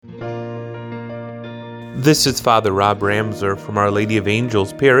This is Father Rob Ramser from Our Lady of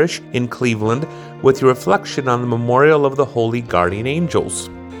Angels Parish in Cleveland with your reflection on the memorial of the Holy Guardian Angels.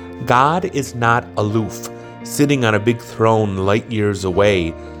 God is not aloof, sitting on a big throne light years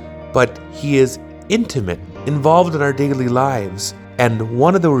away, but He is intimate, involved in our daily lives. And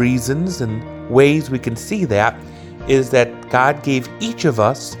one of the reasons and ways we can see that is that God gave each of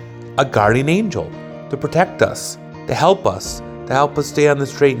us a guardian angel to protect us, to help us stay on the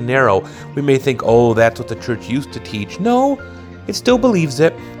straight and narrow. We may think, oh, that's what the church used to teach. No, it still believes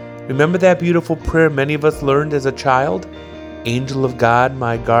it. Remember that beautiful prayer many of us learned as a child? Angel of God,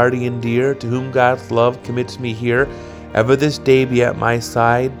 my guardian dear, to whom God's love commits me here, ever this day be at my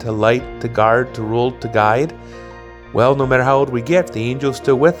side, to light, to guard, to rule, to guide. Well, no matter how old we get, the angel's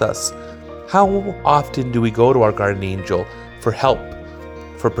still with us. How often do we go to our guardian angel for help,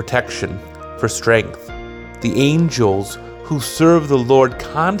 for protection, for strength? The angels who serve the Lord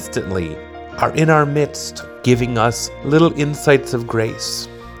constantly are in our midst, giving us little insights of grace.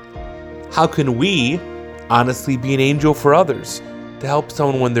 How can we honestly be an angel for others, to help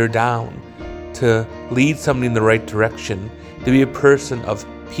someone when they're down, to lead somebody in the right direction, to be a person of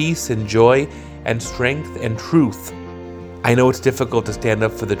peace and joy and strength and truth? I know it's difficult to stand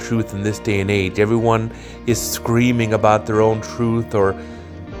up for the truth in this day and age. Everyone is screaming about their own truth or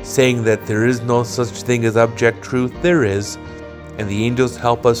saying that there is no such thing as object truth. There is, and the angels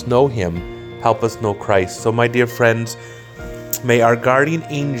help us know Him, help us know Christ. So my dear friends, may our guardian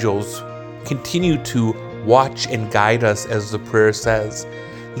angels continue to watch and guide us, as the prayer says,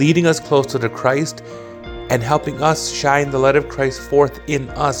 leading us closer to Christ and helping us shine the light of Christ forth in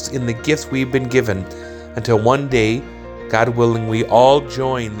us, in the gifts we've been given, until one day, God willing, we all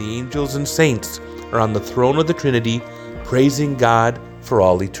join the angels and saints around the throne of the Trinity, praising God for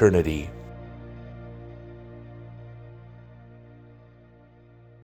all eternity.